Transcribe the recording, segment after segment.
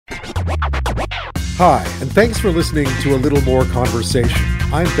Hi, and thanks for listening to A Little More Conversation.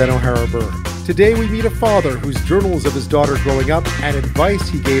 I'm Ben O'Hara-Byrne. Today we meet a father whose journals of his daughter growing up and advice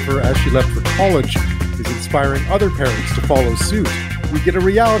he gave her as she left for college is inspiring other parents to follow suit. We get a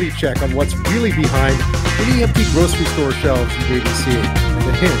reality check on what's really behind any empty grocery store shelves you may be seeing. And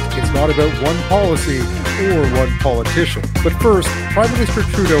a hint, it's not about one policy or one politician. But first, Prime Minister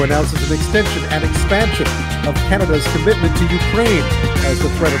Trudeau announces an extension and expansion of Canada's commitment to Ukraine as the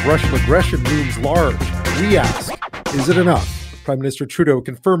threat of Russian aggression looms large. We ask, is it enough? Prime Minister Trudeau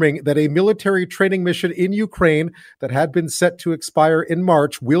confirming that a military training mission in Ukraine that had been set to expire in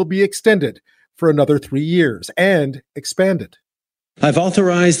March will be extended for another 3 years and expanded. I've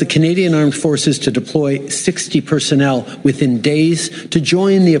authorized the Canadian Armed Forces to deploy 60 personnel within days to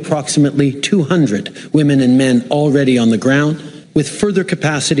join the approximately 200 women and men already on the ground, with further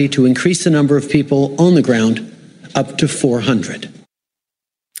capacity to increase the number of people on the ground up to 400.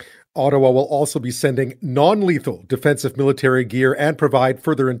 Ottawa will also be sending non-lethal defensive military gear and provide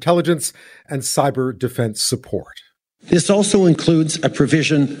further intelligence and cyber defense support. This also includes a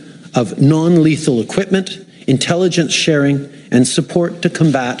provision of non-lethal equipment, intelligence sharing, and support to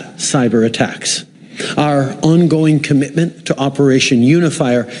combat cyber attacks. Our ongoing commitment to Operation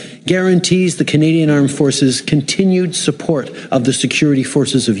Unifier guarantees the Canadian Armed Forces continued support of the security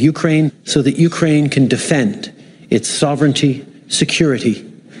forces of Ukraine so that Ukraine can defend its sovereignty, security,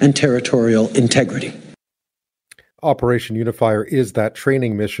 and territorial integrity. Operation Unifier is that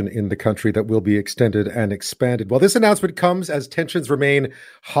training mission in the country that will be extended and expanded. Well, this announcement comes as tensions remain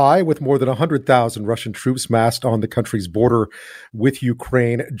high with more than 100,000 Russian troops massed on the country's border with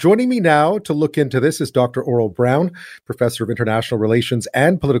Ukraine. Joining me now to look into this is Dr. Auriel Braun, Professor of International Relations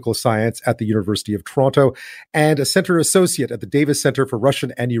and Political Science at the University of Toronto and a Center Associate at the Davis Center for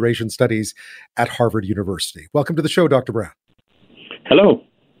Russian and Eurasian Studies at Harvard University. Welcome to the show, Dr. Braun. Hello.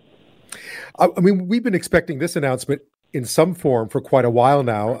 I mean, we've been expecting this announcement in some form for quite a while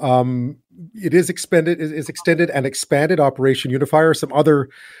now. It is extended and expanded, Operation Unifier, some other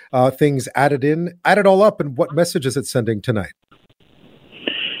things added in. Add it all up, and what message is it sending tonight?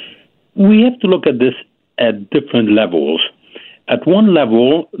 We have to look at this at different levels. At one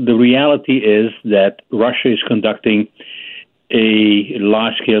level, the reality is that Russia is conducting a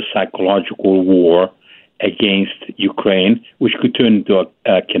large-scale psychological war against Ukraine, which could turn into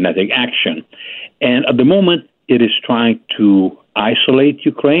a kinetic action. And at the moment, it is trying to isolate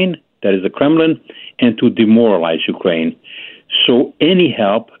Ukraine, that is the Kremlin, and to demoralize Ukraine. So any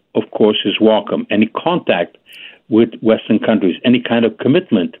help, of course, is welcome. Any contact with Western countries, any kind of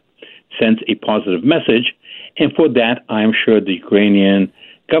commitment sends a positive message. And for that, I'm sure the Ukrainian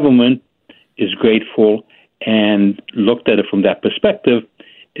government is grateful and looked at it from that perspective.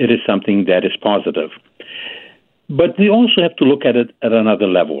 It is something that is positive. But we also have to look at it at another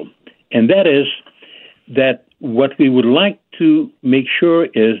level, and that is that what we would like to make sure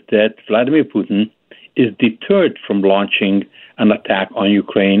is that Vladimir Putin is deterred from launching an attack on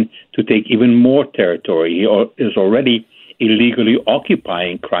Ukraine to take even more territory. He is already illegally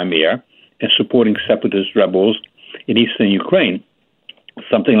occupying Crimea and supporting separatist rebels in eastern Ukraine.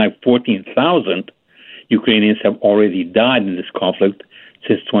 Something like 14,000 Ukrainians have already died in this conflict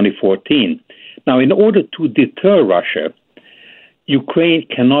since 2014. Now, in order to deter Russia, Ukraine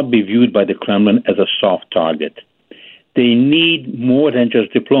cannot be viewed by the Kremlin as a soft target. They need more than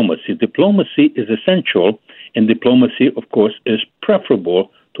just diplomacy. Diplomacy is essential, and diplomacy, of course, is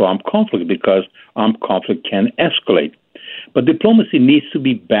preferable to armed conflict because armed conflict can escalate. But diplomacy needs to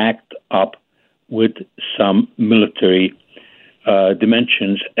be backed up with some military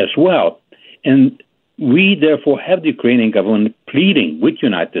dimensions as well. And we, therefore, have the Ukrainian government pleading with the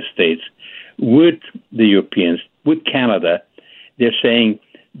United States, with the Europeans, with Canada. They're saying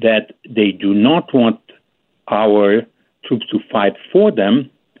that they do not want our troops to fight for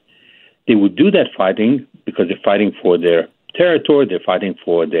them. They would do that fighting because they're fighting for their territory, they're fighting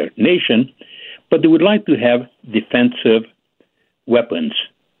for their nation, but they would like to have defensive weapons.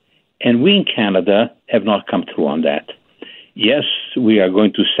 And we in Canada have not come through on that. Yes, we are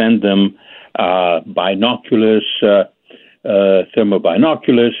going to send them binoculars, thermal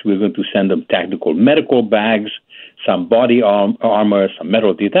binoculars. We're going to send them tactical medical bags, some body armor, some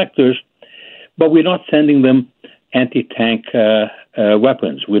metal detectors, but we're not sending them anti-tank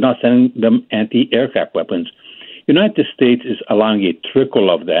weapons. We're not sending them anti-aircraft weapons. United States is allowing a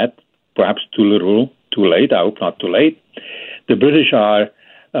trickle of that, perhaps too little, too late. I hope not too late. The British are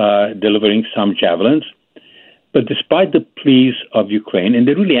delivering some javelins, but despite the pleas of Ukraine, and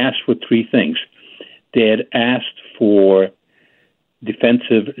they really asked for three things. They had asked for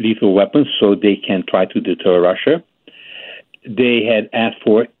defensive lethal weapons so they can try to deter Russia. They had asked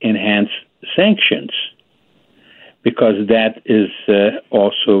for enhanced sanctions, because that is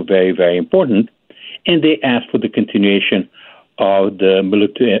also very, very important. And they asked for the continuation of the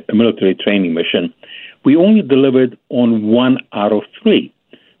military training mission. We only delivered on 1 out of 3.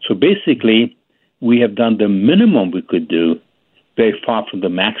 So basically, we have done the minimum we could do, very far from the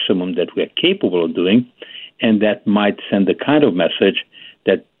maximum that we are capable of doing, and that might send the kind of message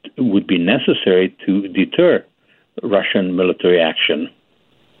that would be necessary to deter Russian military action.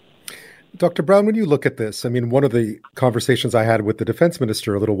 Dr. Braun, when you look at this, I mean, one of the conversations I had with the defense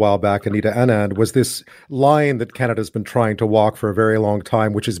minister a little while back, Anita Anand, was this line that Canada's been trying to walk for a very long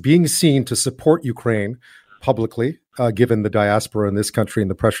time, which is being seen to support Ukraine publicly, given the diaspora in this country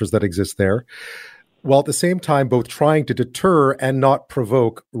and the pressures that exist there, while at the same time both trying to deter and not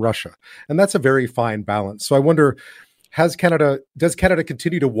provoke Russia. And that's a very fine balance. So I wonder, does Canada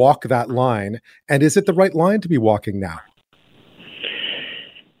continue to walk that line? And is it the right line to be walking now?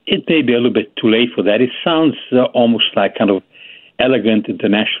 It may be a little bit too late for that. It sounds almost like kind of elegant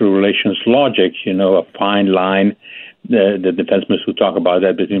international relations logic, a fine line. The defense minister will talk about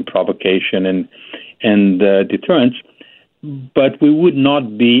that between provocation and deterrence. But we would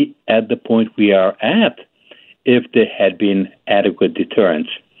not be at the point we are at if there had been adequate deterrence.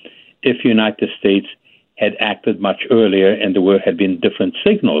 If the United States had acted much earlier and there had been different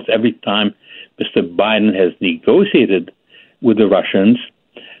signals. Every time Mr. Biden has negotiated with the Russians,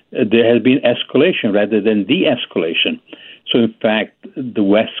 there has been escalation rather than de-escalation. So, in fact, the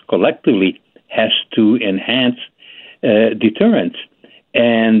West collectively has to enhance deterrence.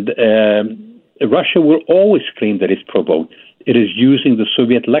 And Russia will always claim that it's provoked. It is using the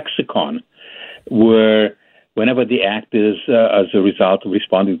Soviet lexicon, where whenever the act is as a result of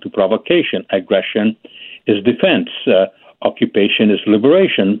responding to provocation, aggression is defense, occupation is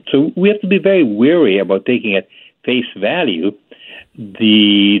liberation. So we have to be very wary about taking at face value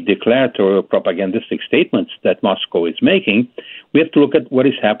the declaratory or propagandistic statements that Moscow is making. We have to look at what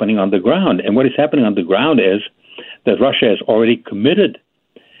is happening on the ground. And what is happening on the ground is that Russia has already committed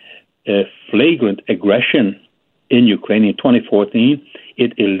flagrant aggression in Ukraine. In 2014,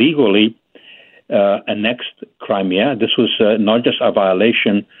 it illegally annexed Crimea. This was not just a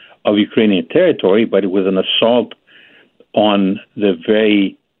violation of Ukrainian territory, but it was an assault on the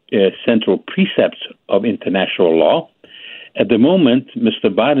very central precepts of international law. At the moment,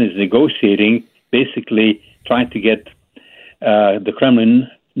 Mr. Biden is negotiating, basically trying to get the Kremlin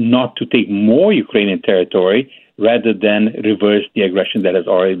not to take more Ukrainian territory rather than reverse the aggression that has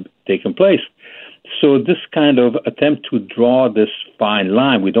already taken place. So this kind of attempt to draw this fine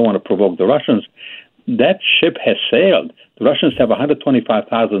line, we don't want to provoke the Russians, that ship has sailed. The Russians have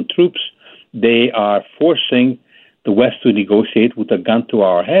 125,000 troops. They are forcing the West to negotiate with a gun to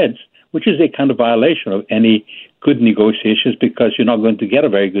our heads, which is a kind of violation of any good negotiations, because you're not going to get a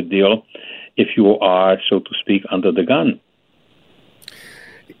very good deal if you are, so to speak, under the gun.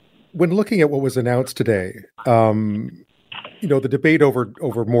 When looking at what was announced today, the debate over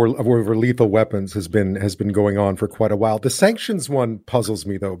lethal weapons has been going on for quite a while. The sanctions one puzzles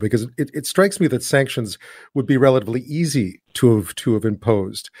me, though, because it strikes me that sanctions would be relatively easy to have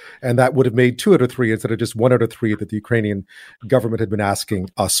imposed, and that would have made 2 out of 3 instead of just 1 out of 3 that the Ukrainian government had been asking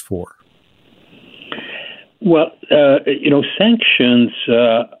us for. Well, sanctions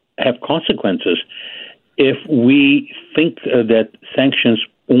have consequences. If we think that sanctions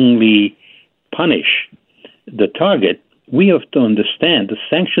only punish the target, we have to understand that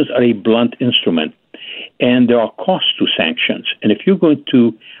sanctions are a blunt instrument, and there are costs to sanctions. And if you're going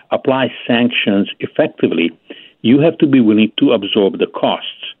to apply sanctions effectively, you have to be willing to absorb the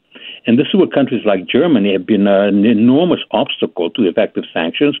costs. And this is where countries like Germany have been an enormous obstacle to effective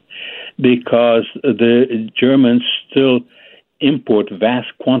sanctions, because the Germans still import vast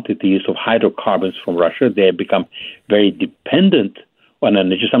quantities of hydrocarbons from Russia. They have become very dependent on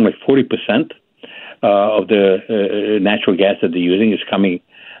energy. Something like 40% of the natural gas that they're using is coming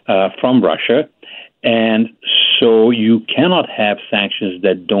from Russia. And so you cannot have sanctions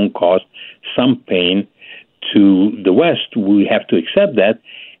that don't cause some pain to the West. We have to accept that.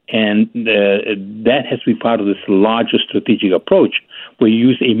 And that has to be part of this larger strategic approach, where you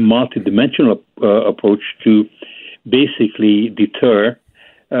use a multidimensional approach to basically deter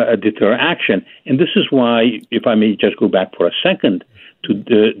action. And this is why, if I may just go back for a second to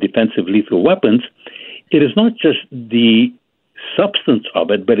the defensive lethal weapons, it is not just the substance of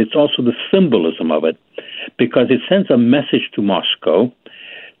it, but it's also the symbolism of it, because it sends a message to Moscow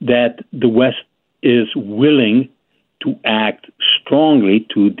that the West is willing to act strongly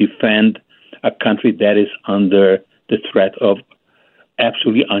to defend a country that is under the threat of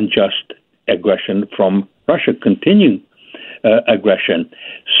absolutely unjust aggression from Russia, continuing aggression.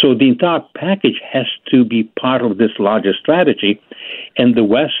 So the entire package has to be part of this larger strategy. And the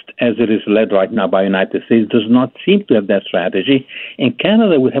West, as it is led right now by the United States, does not seem to have that strategy. And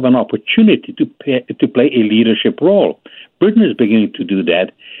Canada would have an opportunity to play a leadership role. Britain is beginning to do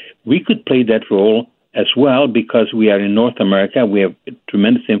that. We could play that role as well because we are in North America. We have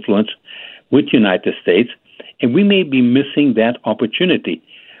tremendous influence with the United States, and we may be missing that opportunity.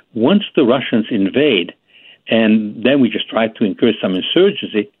 Once the Russians invade, and then we just try to encourage some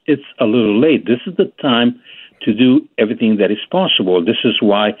insurgency, it's a little late. This is the time to do everything that is possible. This is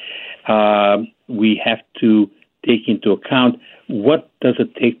why we have to take into account what does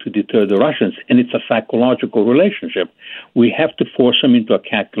it take to deter the Russians, and it's a psychological relationship. We have to force them into a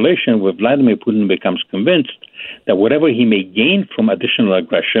calculation where Vladimir Putin becomes convinced that whatever he may gain from additional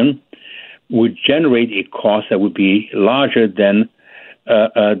aggression would generate a cost that would be larger than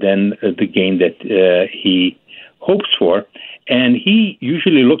the gain that he hopes for. And he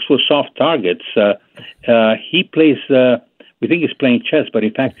usually looks for soft targets. He plays, we think he's playing chess, but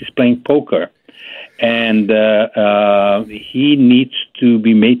in fact he's playing poker. And he needs to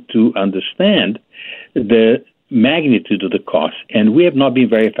be made to understand the magnitude of the cost. And we have not been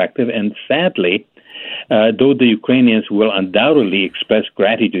very effective. And sadly, though the Ukrainians will undoubtedly express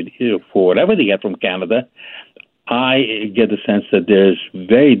gratitude for whatever they get from Canada, I get the sense that there's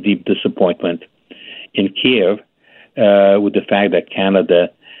very deep disappointment in Kiev with the fact that Canada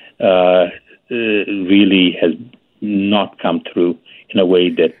really has not come through in a way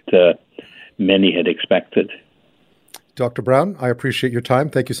that many had expected. Dr. Braun, I appreciate your time.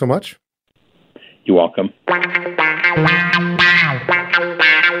 Thank you so much. You're welcome.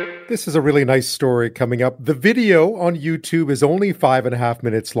 This is a really nice story coming up. The video on YouTube is only 5.5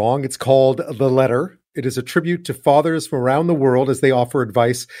 minutes long. It's called The Letter. It is a tribute to fathers from around the world as they offer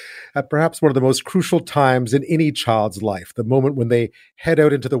advice at perhaps one of the most crucial times in any child's life, the moment when they head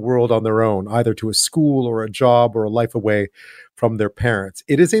out into the world on their own, either to a school or a job or a life away from their parents.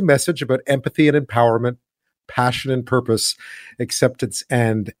 It is a message about empathy and empowerment, passion and purpose, acceptance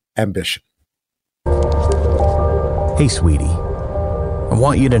and ambition. Hey, sweetie. I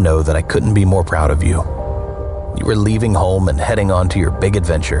want you to know that I couldn't be more proud of you. You were leaving home and heading on to your big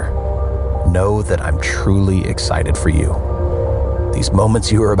adventure. Know that I'm truly excited for you. These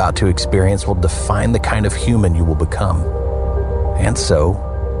moments you are about to experience will define the kind of human you will become. And so,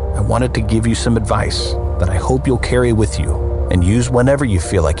 I wanted to give you some advice that I hope you'll carry with you and use whenever you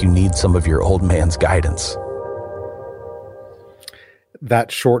feel like you need some of your old man's guidance.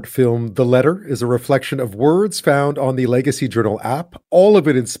 That short film, The Letter, is a reflection of words found on the Legacy Journal app, all of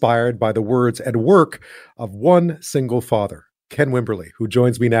it inspired by the words and work of one single father, Ken Wimberly, who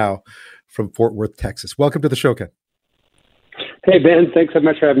joins me now from Fort Worth, Texas. Welcome to the show, Ken. Hey, Ben. Thanks so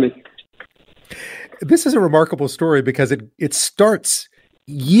much for having me. This is a remarkable story because it starts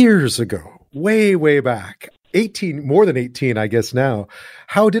years ago, way, way back. More than 18, I guess now.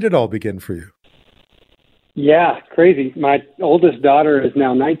 How did it all begin for you? Yeah, crazy. My oldest daughter is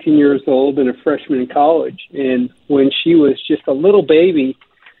now 19 years old and a freshman in college. And when she was just a little baby,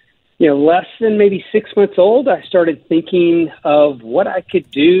 less than maybe 6 months old, I started thinking of what I could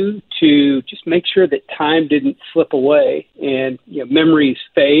do to just make sure that time didn't slip away and memories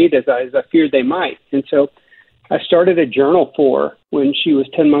fade as I feared they might. And so I started a journal for her when she was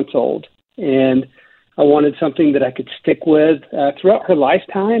 10 months old. And I wanted something that I could stick with throughout her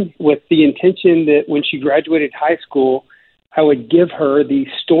lifetime with the intention that when she graduated high school, I would give her the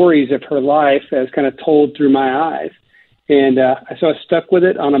stories of her life as kind of told through my eyes. And so I stuck with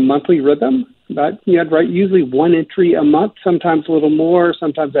it on a monthly rhythm. I'd write usually one entry a month, sometimes a little more,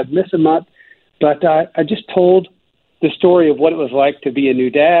 sometimes I'd miss a month. But I just told the story of what it was like to be a new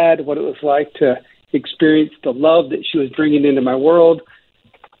dad, what it was like to experience the love that she was bringing into my world.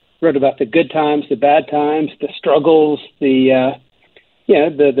 Wrote about the good times, the bad times, the struggles, the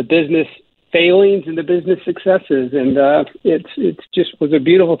business failings and the business successes. And it's just was a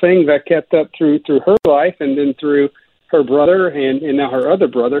beautiful thing that kept up through her life and then through her brother and now her other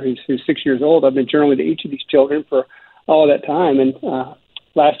brother, who's 6 years old. I've been journaling to each of these children for all that time. And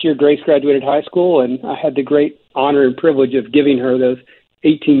last year, Grace graduated high school, and I had the great honor and privilege of giving her those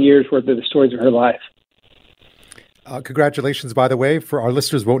 18 years worth of the stories of her life. Congratulations, by the way. For our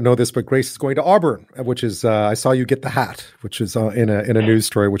listeners won't know this, but Grace is going to Auburn, which is, I saw you get the hat, which is in a news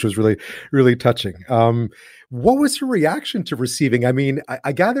story, which was really, really touching. What was her reaction to receiving? I mean,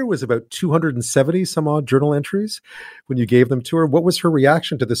 I gather it was about 270 some odd journal entries when you gave them to her. What was her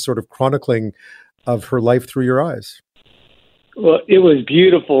reaction to this sort of chronicling of her life through your eyes? Well, it was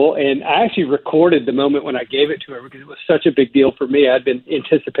beautiful, and I actually recorded the moment when I gave it to her because it was such a big deal for me. I'd been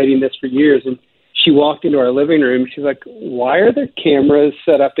anticipating this for years, and she walked into our living room. She's like, "Why are there cameras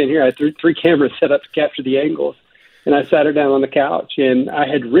set up in here?" I had three cameras set up to capture the angles. And I sat her down on the couch, and I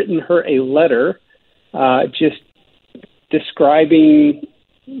had written her a letter just describing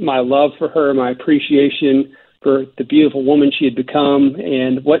my love for her, my appreciation for the beautiful woman she had become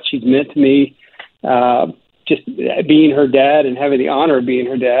and what she'd meant to me, just being her dad and having the honor of being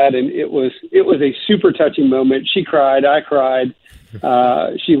her dad. And it was a super touching moment. She cried. I cried.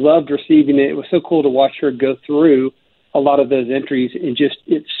 She loved receiving it. It was so cool to watch her go through a lot of those entries, and just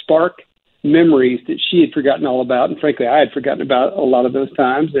it sparked memories that she had forgotten all about. And frankly, I had forgotten about a lot of those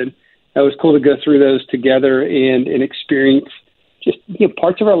times. And it was cool to go through those together and experience just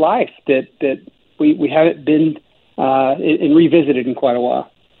parts of our life that we haven't been and revisited in quite a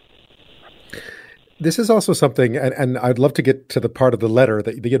while. This is also something, and I'd love to get to the part of the letter,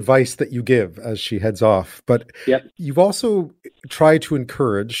 the advice that you give as she heads off. But Yep. You've also tried to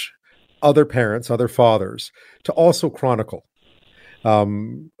encourage other parents, other fathers, to also chronicle,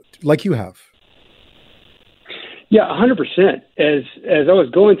 like you have. Yeah, 100%. As I was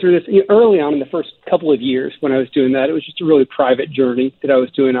going through this early on in the first couple of years when I was doing that, it was just a really private journey that I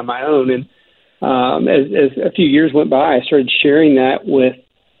was doing on my own. And as a few years went by, I started sharing that with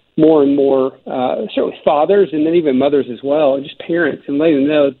more and more, certainly fathers and then even mothers as well, and just parents, and letting them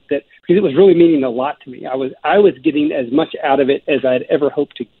know that, because it was really meaning a lot to me. I was getting as much out of it as I'd ever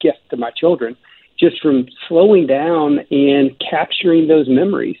hoped to gift to my children, just from slowing down and capturing those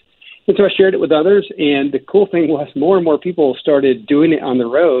memories. And so I shared it with others, and the cool thing was more and more people started doing it on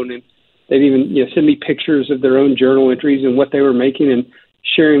their own, and they'd even send me pictures of their own journal entries and what they were making, and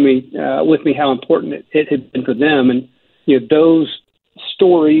sharing with me how important it had been for them. And those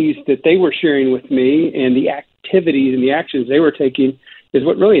stories that they were sharing with me and the activities and the actions they were taking is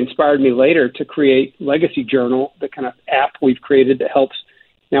what really inspired me later to create Legacy Journal, the kind of app we've created that helps.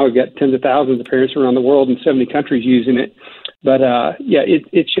 Now we've got tens of thousands of parents around the world in 70 countries using it. But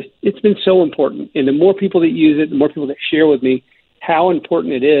it's been so important. And the more people that use it, the more people that share with me how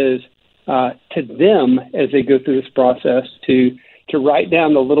important it is to them as they go through this process to write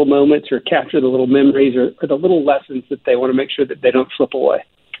down the little moments or capture the little memories or the little lessons that they want to make sure that they don't slip away.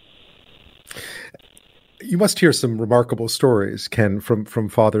 You must hear some remarkable stories, Ken, from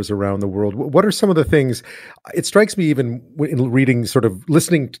fathers around the world. What are some of the things? It strikes me, even in reading, sort of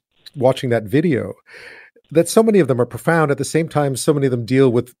listening, watching that video, that so many of them are profound. At the same time, so many of them deal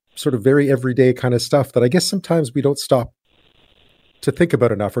with sort of very everyday kind of stuff that I guess sometimes we don't stop to think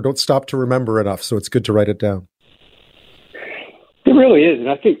about enough or don't stop to remember enough. So it's good to write it down. It really is. And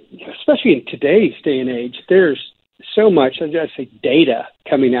I think, especially in today's day and age, there's so much, I'd just say, data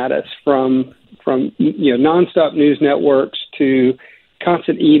coming at us from nonstop news networks to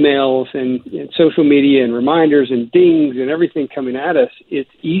constant emails and social media and reminders and dings and everything coming at us. It's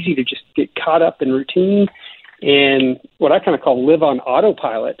easy to just get caught up in routine and what I kind of call live on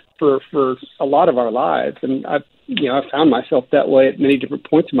autopilot for a lot of our lives. And I've found myself that way at many different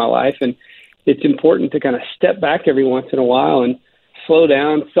points in my life. And it's important to kind of step back every once in a while and slow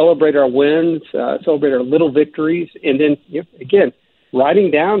down, celebrate our wins, celebrate our little victories, and then, again,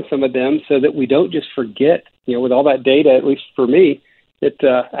 writing down some of them so that we don't just forget, with all that data, at least for me,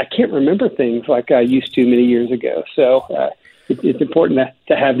 that I can't remember things like I used to many years ago. So it's important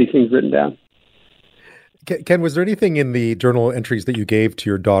to have these things written down. Ken, was there anything in the journal entries that you gave to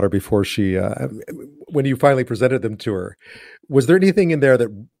your daughter before she, when you finally presented them to her, was there anything in there that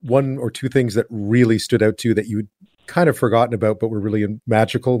one or two things that really stood out to you that you'd kind of forgotten about but were really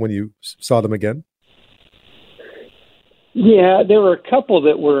magical when you saw them again? Yeah, there were a couple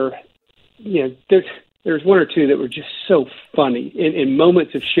that were, there's one or two that were just so funny in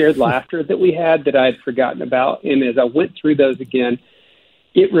moments of shared laughter that we had that I had forgotten about. And as I went through those again,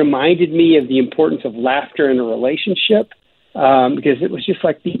 it reminded me of the importance of laughter in a relationship, because it was just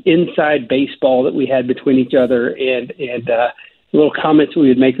like the inside baseball that we had between each other and little comments we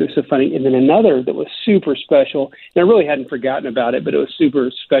would make that were so funny. And then another that was super special, and I really hadn't forgotten about it, but it was super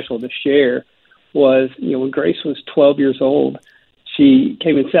special to share, was, when Grace was 12 years old, she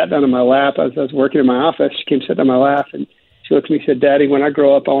came and sat down in my lap. I was working in my office. She came and sat down in my lap, and she looked at me and said, "Daddy, when I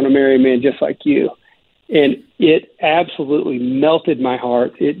grow up, I want to marry a man just like you." And it absolutely melted my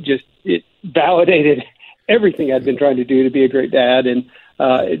heart. It validated everything I'd been trying to do to be a great dad. And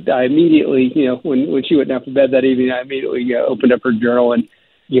I immediately, when she went down for bed that evening, I immediately opened up her journal and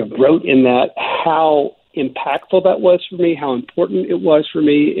wrote in that how impactful that was for me, how important it was for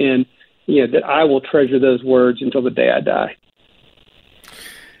me, and that I will treasure those words until the day I die.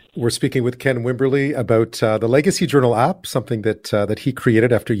 We're speaking with Ken Wimberly about the Legacy Journal app, something that he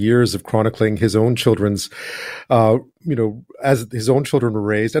created after years of chronicling his own children's, as his own children were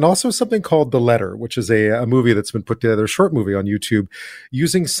raised, and also something called The Letter, which is a movie that's been put together, a short movie on YouTube,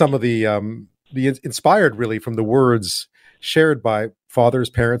 using some of the inspired really from the words shared by fathers,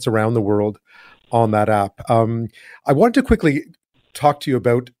 parents around the world on that app. I wanted to quickly talk to you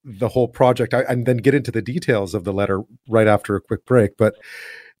about the whole project and then get into the details of The Letter right after a quick break. But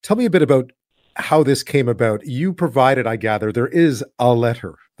tell me a bit about how this came about. You provided, I gather, there is a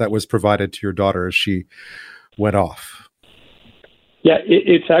letter that was provided to your daughter as she went off. Yeah,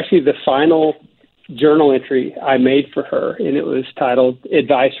 it's actually the final journal entry I made for her, and it was titled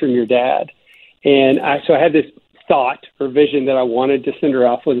Advice from Your Dad. And I had this thought or vision that I wanted to send her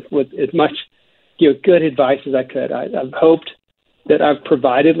off with as much good advice as I could. I've hoped that I've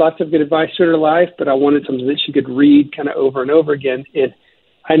provided lots of good advice to her life, but I wanted something that she could read kind of over and over again. And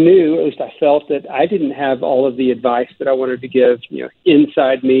I knew, at least I felt, that I didn't have all of the advice that I wanted to give,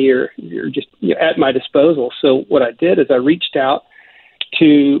 inside me or just at my disposal. So what I did is I reached out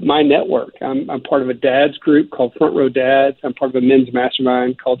to my network. I'm part of a dad's group called Front Row Dads. I'm part of a men's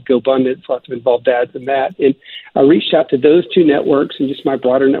mastermind called Go Abundance. Lots of involved dads in that. And I reached out to those two networks and just my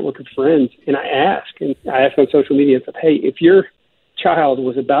broader network of friends. And I asked on social media, I said, hey, if your child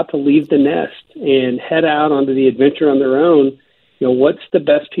was about to leave the nest and head out onto the adventure on their own, what's the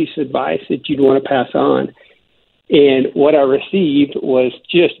best piece of advice that you'd want to pass on? And what I received was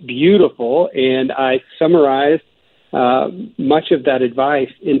just beautiful. And I summarized much of that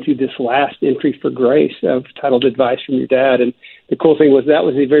advice into this last entry for Grace titled Advice from Your Dad. And the cool thing was that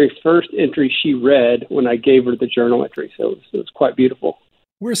was the very first entry she read when I gave her the journal entry. So it was quite beautiful.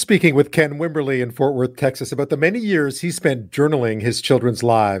 We're speaking with Ken Wimberly in Fort Worth, Texas, about the many years he spent journaling his children's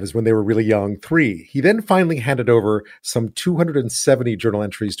lives when they were really young, 3. He then finally handed over some 270 journal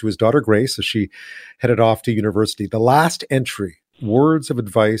entries to his daughter, Grace, as she headed off to university. The last entry, words of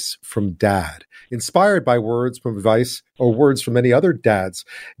advice from Dad, inspired by words from advice or words from many other dads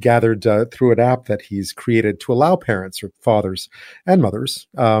gathered through an app that he's created to allow parents or fathers and mothers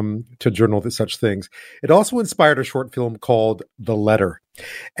to journal such things. It also inspired a short film called The Letter.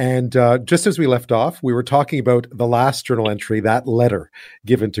 And just as we left off, we were talking about the last journal entry, that letter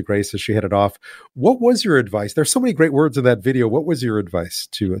given to Grace as she headed off. What was your advice? There's so many great words in that video. What was your advice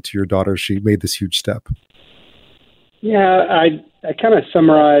to your daughter as she made this huge step? Yeah, I kind of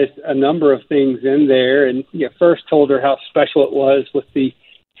summarized a number of things in there, and first told her how special it was with the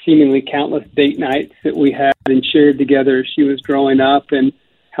seemingly countless date nights that we had and shared together as she was growing up, and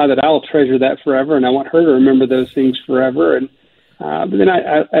how that I will treasure that forever, and I want her to remember those things forever. And but then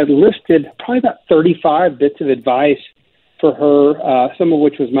I listed probably about 35 bits of advice for her, some of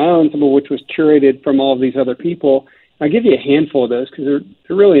which was my own, some of which was curated from all of these other people. I'll give you a handful of those because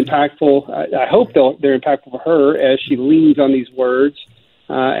they're really impactful. I hope they're impactful for her as she leans on these words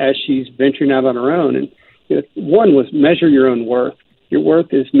as she's venturing out on her own. And one was measure your own worth. Your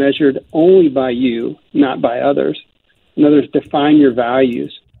worth is measured only by you, not by others. Another is define your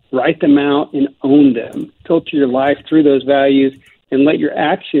values. Write them out and own them. Filter your life through those values and let your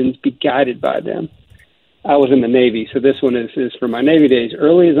actions be guided by them. I was in the Navy, so this one is for my Navy days.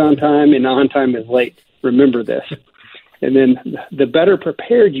 Early is on time and on time is late. Remember this. And then the better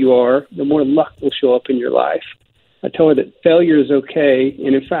prepared you are, the more luck will show up in your life. I tell her that failure is okay,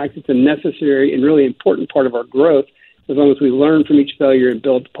 and in fact, it's a necessary and really important part of our growth as long as we learn from each failure and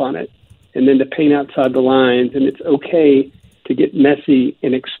build upon it. And then to paint outside the lines, and it's okay to get messy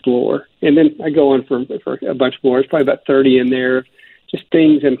and explore. And then I go on for a bunch more. It's probably about 30 in there, just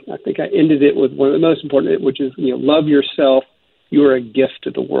things, and I think I ended it with one of the most important, which is, love yourself. You are a gift to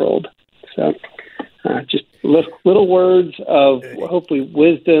the world. So just little words of hopefully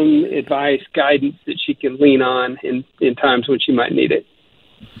wisdom, advice, guidance that she can lean on in times when she might need it.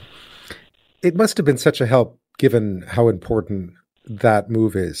 It must have been such a help, given how important that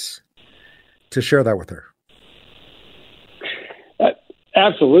move is, to share that with her.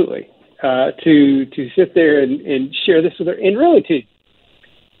 Absolutely. To sit there and share this with her, and really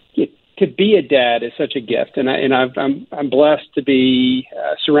to be a dad is such a gift, and I'm blessed to be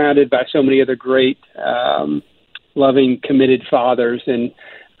surrounded by so many other great, loving, committed fathers, and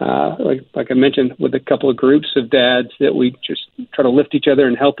like I mentioned, with a couple of groups of dads that we just try to lift each other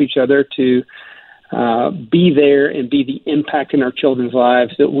and help each other to be there and be the impact in our children's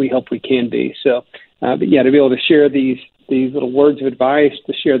lives that we hope we can be. So, but yeah, to be able to share these little words of advice,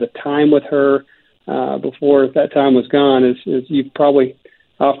 to share the time with her before that time was gone, as you've probably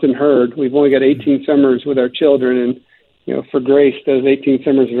often heard, we've only got 18 summers with our children, and for Grace, those 18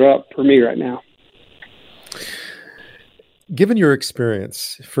 summers are up for me right now. Given your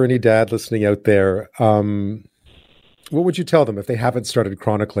experience, for any dad listening out there, what would you tell them if they haven't started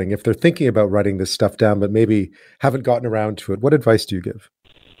chronicling, if they're thinking about writing this stuff down, but maybe haven't gotten around to it? What advice do you give?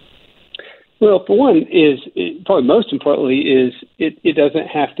 Well, for one, probably most importantly, is it doesn't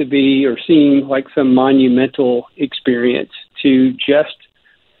have to be or seem like some monumental experience to just,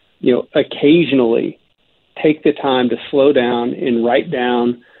 occasionally take the time to slow down and write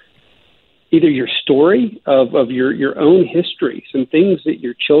down either your story of your own history, some things that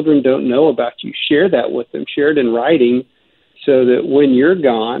your children don't know about you. Share that with them. Share it in writing so that when you're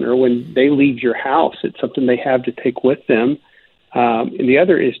gone or when they leave your house, it's something they have to take with them. And the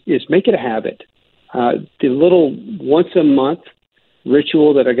other is make it a habit. The little once a month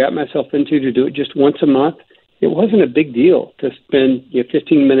ritual that I got myself into to do it just once a month, it wasn't a big deal to spend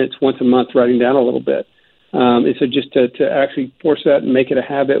 15 minutes once a month writing down a little bit. And so just to actually force that and make it a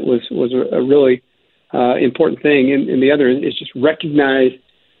habit was a really important thing. And the other is just recognize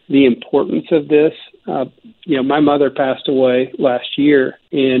the importance of this. My mother passed away last year,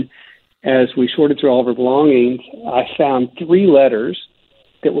 and as we sorted through all of her belongings, I found 3 letters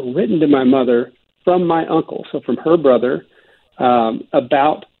that were written to my mother from my uncle, so from her brother,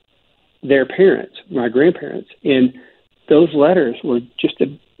 about their parents, my grandparents. And those letters were just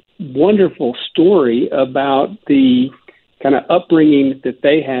a wonderful story about the kind of upbringing that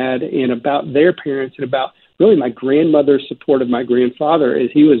they had and about their parents and about really my grandmother's support of my grandfather as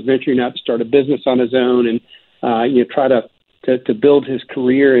he was venturing out to start a business on his own and try to build his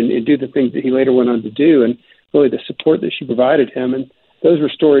career and do the things that he later went on to do, and really the support that she provided him. And those were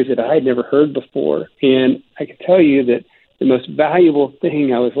stories that I had never heard before. And I can tell you that the most valuable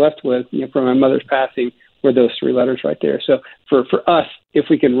thing I was left with from my mother's passing were those 3 letters right there. So for us, if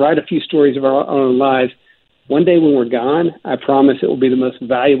we can write a few stories of our own lives, one day when we're gone, I promise it will be the most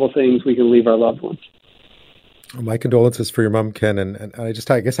valuable things we can leave our loved ones. Well, my condolences for your mom, Ken. And I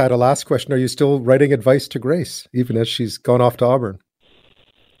guess I had a last question. Are you still writing advice to Grace, even as she's gone off to Auburn?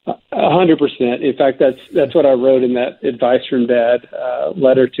 100%. In fact, that's what I wrote in that advice from Dad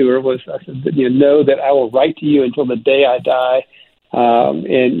letter to her. Was I said, know that I will write to you until the day I die,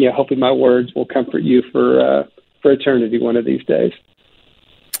 and hopefully my words will comfort you for eternity one of these days.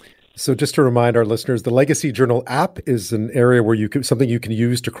 So, just to remind our listeners, the Legacy Journal app is an area where something you can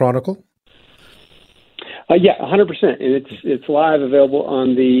use to chronicle. Yeah, 100%. And it's live, available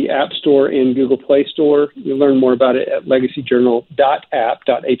on the App Store and Google Play Store. You'll learn more about it at legacyjournal.app.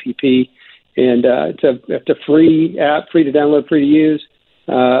 And it's a free app, free to download, free to use.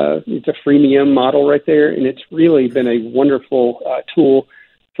 It's a freemium model right there. And it's really been a wonderful tool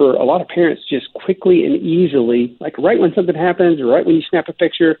for a lot of parents, just quickly and easily, like right when something happens or right when you snap a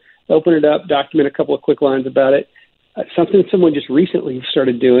picture, open it up, document a couple of quick lines about it. Something someone just recently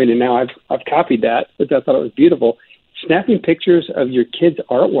started doing, and now I've copied that, but I thought it was beautiful. Snapping pictures of your kids'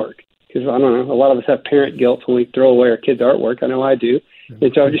 artwork, because I don't know, a lot of us have parent guilt when we throw away our kids' artwork. I know I do.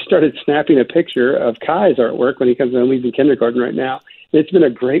 And so I just started snapping a picture of Kai's artwork when he comes in. He's in kindergarten right now. And it's been a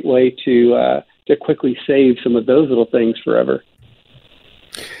great way to quickly save some of those little things forever.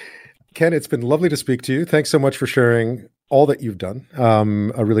 Ken, it's been lovely to speak to you. Thanks so much for sharing all that you've done.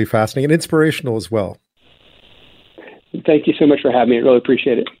 Really fascinating and inspirational as well. Thank you so much for having me. I really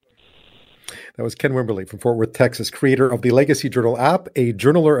appreciate it. That was Ken Wimberly from Fort Worth, Texas, creator of the Legacy Journal app, a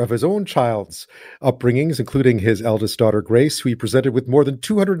journaler of his own child's upbringings, including his eldest daughter, Grace, who he presented with more than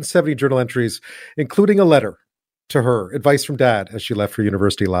 270 journal entries, including a letter to her, advice from Dad as she left for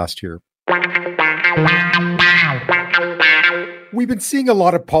university last year. We've been seeing a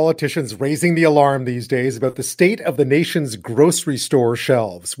lot of politicians raising the alarm these days about the state of the nation's grocery store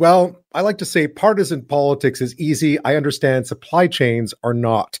shelves. Well, I like to say partisan politics is easy. I understand supply chains are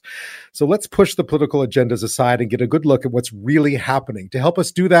not. So let's push the political agendas aside and get a good look at what's really happening. To help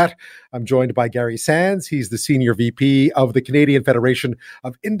us do that, I'm joined by Gary Sands. He's the Senior VP of the Canadian Federation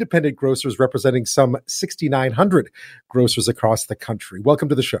of Independent Grocers, representing some 6,900 grocers across the country. Welcome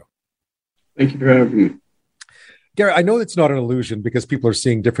to the show. Thank you for having me. Gary, I know it's not an illusion because people are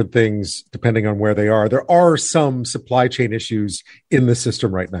seeing different things depending on where they are. There are some supply chain issues in the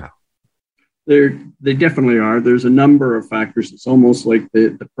system right now. They definitely are. There's a number of factors. It's almost like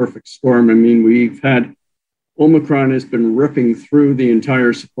the perfect storm. I mean, we've had Omicron has been ripping through the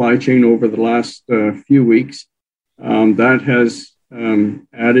entire supply chain over the last few weeks. That has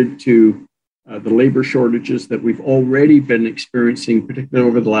added to the labor shortages that we've already been experiencing, particularly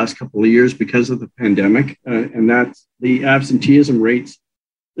over the last couple of years because of the pandemic. And that's the absenteeism rates.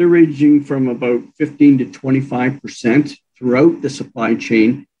 They're ranging from about 15 to 25% throughout the supply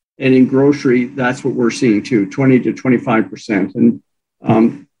chain. And in grocery, that's what we're seeing too, 20 to 25%. And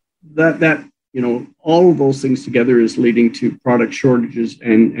that all of those things together is leading to product shortages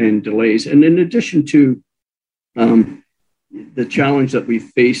and delays. And in addition to the challenge that we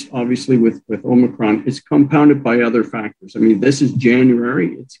faced, obviously, with Omicron, is compounded by other factors. I mean, this is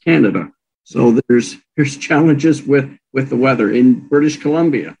January, it's Canada. So there's challenges with the weather. In British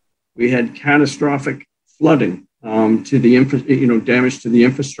Columbia, we had catastrophic flooding to the damage to the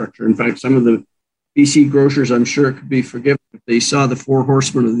infrastructure. In fact, some of the BC grocers, I'm sure, could be forgiven if they saw the four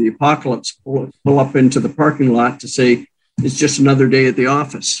horsemen of the apocalypse pull up into the parking lot to say it's just another day at the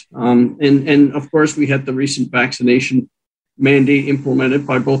office. And of course, we had the recent vaccination mandate implemented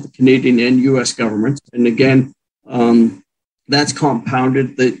by both the Canadian and U.S. governments. And again, that's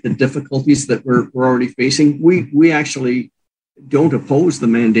compounded the difficulties that we're already facing. We actually don't oppose the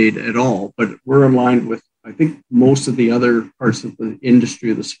mandate at all, but we're aligned with, I think, most of the other parts of the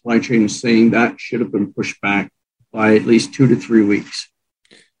industry, the supply chain, is saying that should have been pushed back by at least 2 to 3 weeks.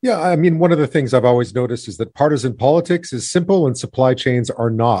 Yeah, I mean, one of the things I've always noticed is that partisan politics is simple and supply chains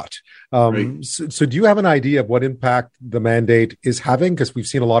are not. Right. So do you have an idea of what impact the mandate is having? Because we've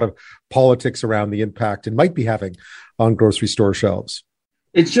seen a lot of politics around the impact it might be having on grocery store shelves.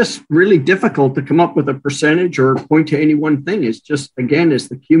 It's just really difficult to come up with a percentage or point to any one thing. It's just, again, it's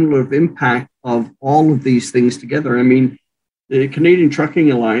the cumulative impact of all of these things together. I mean, the Canadian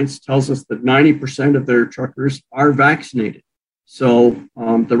Trucking Alliance tells us that 90% of their truckers are vaccinated. So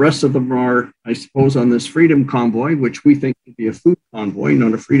the rest of them are, I suppose, on this freedom convoy, which we think could be a food convoy,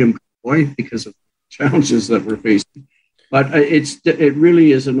 not a freedom convoy, because of challenges that we're facing. But it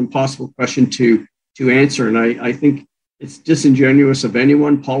really is an impossible question to answer. And I think it's disingenuous of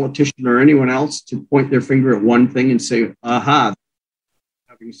anyone, politician or anyone else, to point their finger at one thing and say, aha,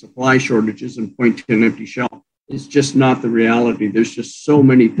 having supply shortages and point to an empty shelf. It's just not the reality. There's just so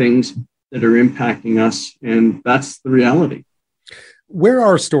many things that are impacting us, and that's the reality. Where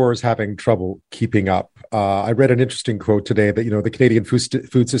are stores having trouble keeping up? I read an interesting quote today that, the Canadian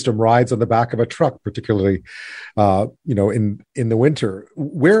food system rides on the back of a truck, particularly, in the winter.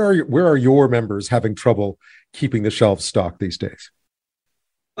 Where are your members having trouble keeping the shelves stocked these days?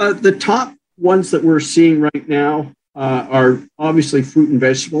 The top ones that we're seeing right now are obviously fruit and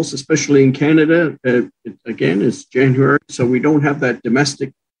vegetables, especially in Canada. Again, it's January, so we don't have that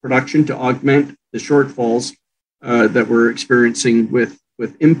domestic production to augment the shortfalls that we're experiencing with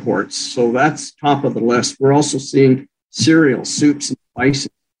imports. So that's top of the list. We're also seeing cereals, soups, and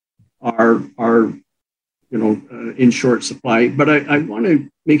spices are in short supply. But I want to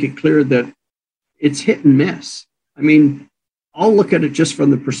make it clear that it's hit and miss. I mean, I'll look at it just from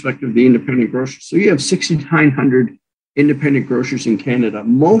the perspective of the independent grocers. So you have 6,900 independent grocers in Canada.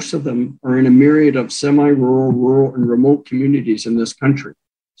 Most of them are in a myriad of semi-rural, rural, and remote communities in this country.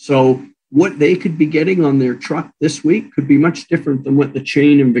 So what they could be getting on their truck this week could be much different than what the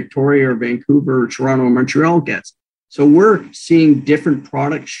chain in Victoria or Vancouver or Toronto or Montreal gets. So we're seeing different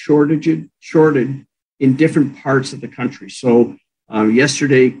products shorted in different parts of the country. So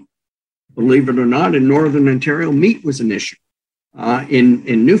yesterday, believe it or not, in Northern Ontario, meat was an issue.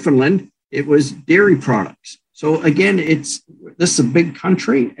 In Newfoundland, it was dairy products. So again, this is a big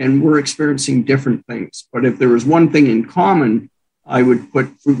country and we're experiencing different things. But if there was one thing in common, I would put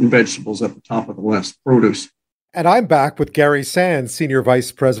fruit and vegetables at the top of the list, produce. And I'm back with Gary Sands, Senior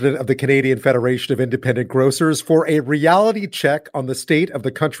Vice President of the Canadian Federation of Independent Grocers, for a reality check on the state of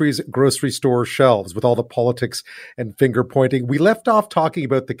the country's grocery store shelves. With all the politics and finger pointing, we left off talking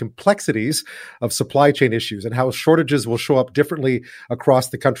about the complexities of supply chain issues and how shortages will show up differently across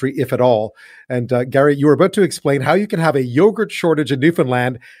the country, if at all. And Gary, you were about to explain how you can have a yogurt shortage in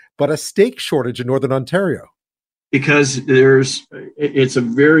Newfoundland, but a steak shortage in Northern Ontario. Because it's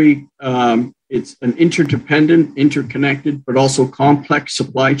an interdependent, interconnected, but also complex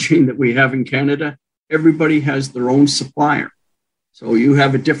supply chain that we have in Canada. Everybody has their own supplier. So you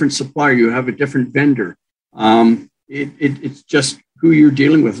have a different supplier, you have a different vendor. It's just who you're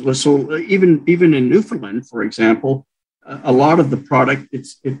dealing with. So even in Newfoundland, for example, a lot of the product,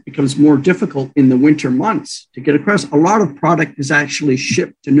 it becomes more difficult in the winter months to get across. A lot of product is actually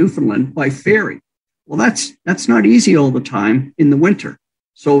shipped to Newfoundland by ferry. Well, that's not easy all the time in the winter.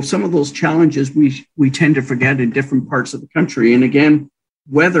 So some of those challenges we tend to forget in different parts of the country. And again,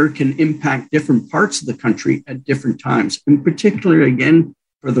 weather can impact different parts of the country at different times. And particularly, again,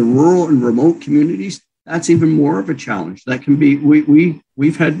 for the rural and remote communities, that's even more of a challenge. That can be,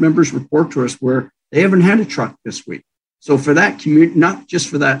 we've had members report to us where they haven't had a truck this week. So for that community, not just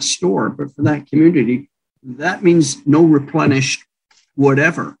for that store, but for that community, that means no replenished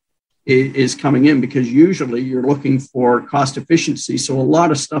whatever is coming in, because usually you're looking for cost efficiency. So a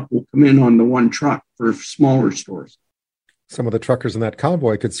lot of stuff will come in on the one truck for smaller stores. Some of the truckers in that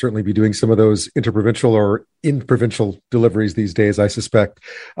convoy could certainly be doing some of those interprovincial or in-provincial deliveries these days, I suspect.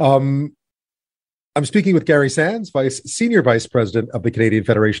 I'm speaking with Gary Sands, Senior Vice President of the Canadian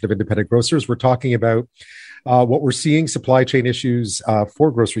Federation of Independent Grocers. We're talking about what we're seeing, supply chain issues for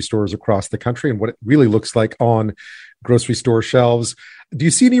grocery stores across the country and what it really looks like on grocery store shelves. Do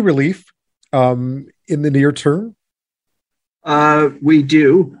you see any relief in the near term? We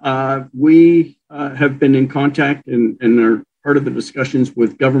do. We have been in contact and are part of the discussions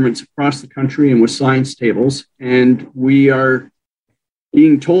with governments across the country and with science tables. And we are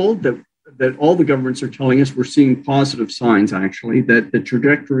being told that all the governments are telling us we're seeing positive signs, actually, that the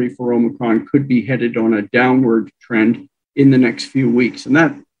trajectory for Omicron could be headed on a downward trend in the next few weeks. And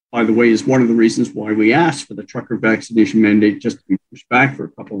that, by the way, is one of the reasons why we asked for the trucker vaccination mandate just to be pushed back for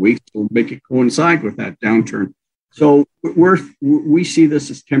a couple of weeks to make it coincide with that downturn. So we see this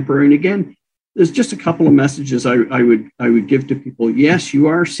as temporary. And again, there's just a couple of messages I would give to people. Yes, you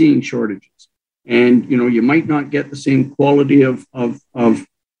are seeing shortages, and you might not get the same quality of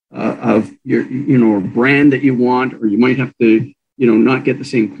your brand that you want, or you might have to not get the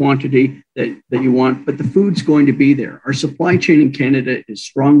same quantity that you want. But the food's going to be there. Our supply chain in Canada is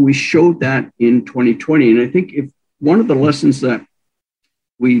strong. We showed that in 2020, and I think if one of the lessons that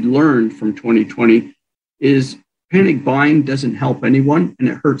we learned from 2020 is panic buying doesn't help anyone and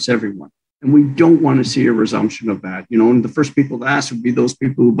it hurts everyone. And we don't want to see a resumption of that. And the first people to ask would be those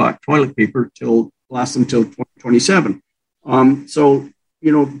people who bought toilet paper last until 2027.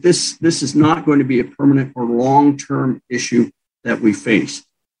 This is not going to be a permanent or long-term issue that we face.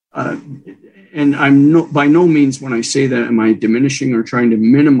 And I'm by no means, when I say that, am I diminishing or trying to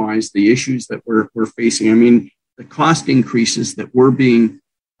minimize the issues that we're facing. I mean, the cost increases that we're being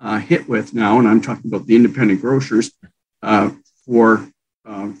hit with now, and I'm talking about the independent grocers, for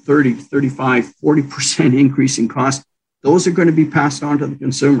 30, 35, 40% increase in cost, those are going to be passed on to the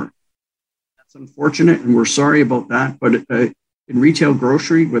consumer. That's unfortunate, and we're sorry about that. But in retail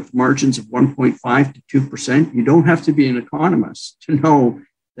grocery with margins of 1.5 to 2%, you don't have to be an economist to know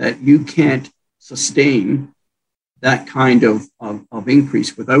that you can't sustain that kind of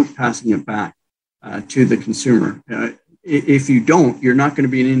increase without passing it back to the consumer. If you don't, you're not going to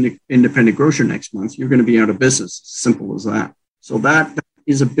be an independent grocer next month. You're going to be out of business. Simple as that. So that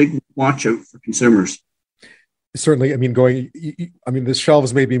is a big watch out for consumers. Certainly. I mean, the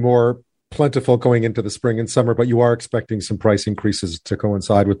shelves may be more plentiful going into the spring and summer, but you are expecting some price increases to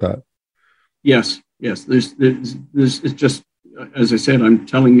coincide with that. Yes. There's it's just, as I said, I'm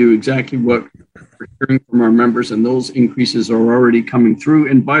telling you exactly what we're hearing from our members, and those increases are already coming through.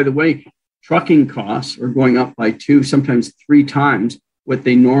 And by the way, trucking costs are going up by 2, sometimes 3 times what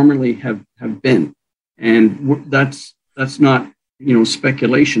they normally have been. And that's not,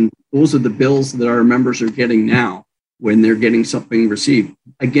 speculation. Those are the bills that our members are getting now when they're getting something received.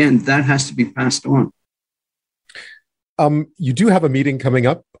 Again, that has to be passed on. You do have a meeting coming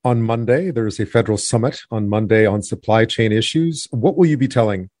up on Monday. There's a federal summit on Monday on supply chain issues. What will you be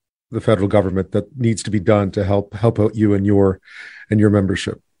telling the federal government that needs to be done to help out you and your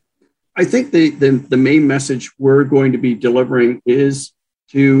membership? I think the main message we're going to be delivering is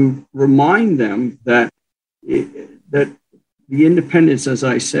to remind them that the independents, as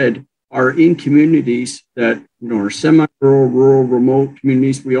I said, are in communities that are semi-rural, rural, remote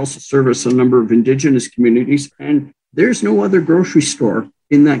communities. We also service a number of Indigenous communities, and there's no other grocery store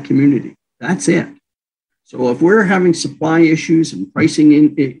in that community. That's it. So if we're having supply issues and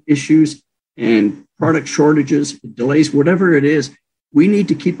pricing issues and product shortages, delays, whatever it is, we need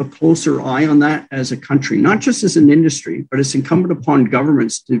to keep a closer eye on that as a country, not just as an industry, but it's incumbent upon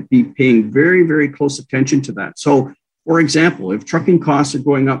governments to be paying very, very close attention to that. So, for example, if trucking costs are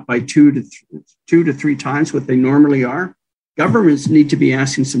going up by 2 to 3 times what they normally are, governments need to be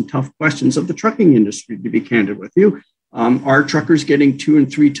asking some tough questions of the trucking industry, to be candid with you. Are truckers getting 2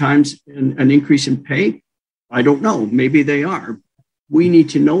 and 3 times an increase in pay? I don't know. Maybe they are. We need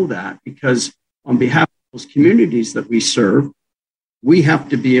to know that, because on behalf of those communities that we serve, we have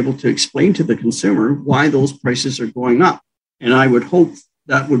to be able to explain to the consumer why those prices are going up. And I would hope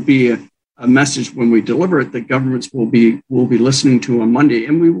that would be a message when we deliver it that governments will be listening to on Monday.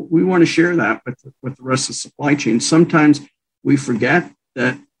 And we want to share that with the rest of the supply chain. Sometimes we forget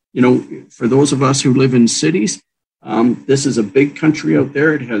that, for those of us who live in cities, this is a big country out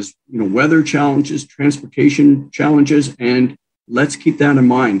there. It has, weather challenges, transportation challenges, and let's keep that in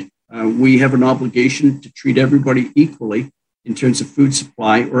mind. We have an obligation to treat everybody equally in terms of food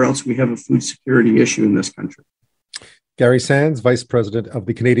supply, or else we have a food security issue in this country. Gary Sands, Vice President of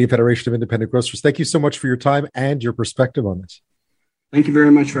the Canadian Federation of Independent Grocers. Thank you so much for your time and your perspective on this. Thank you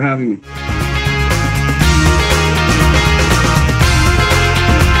very much for having me.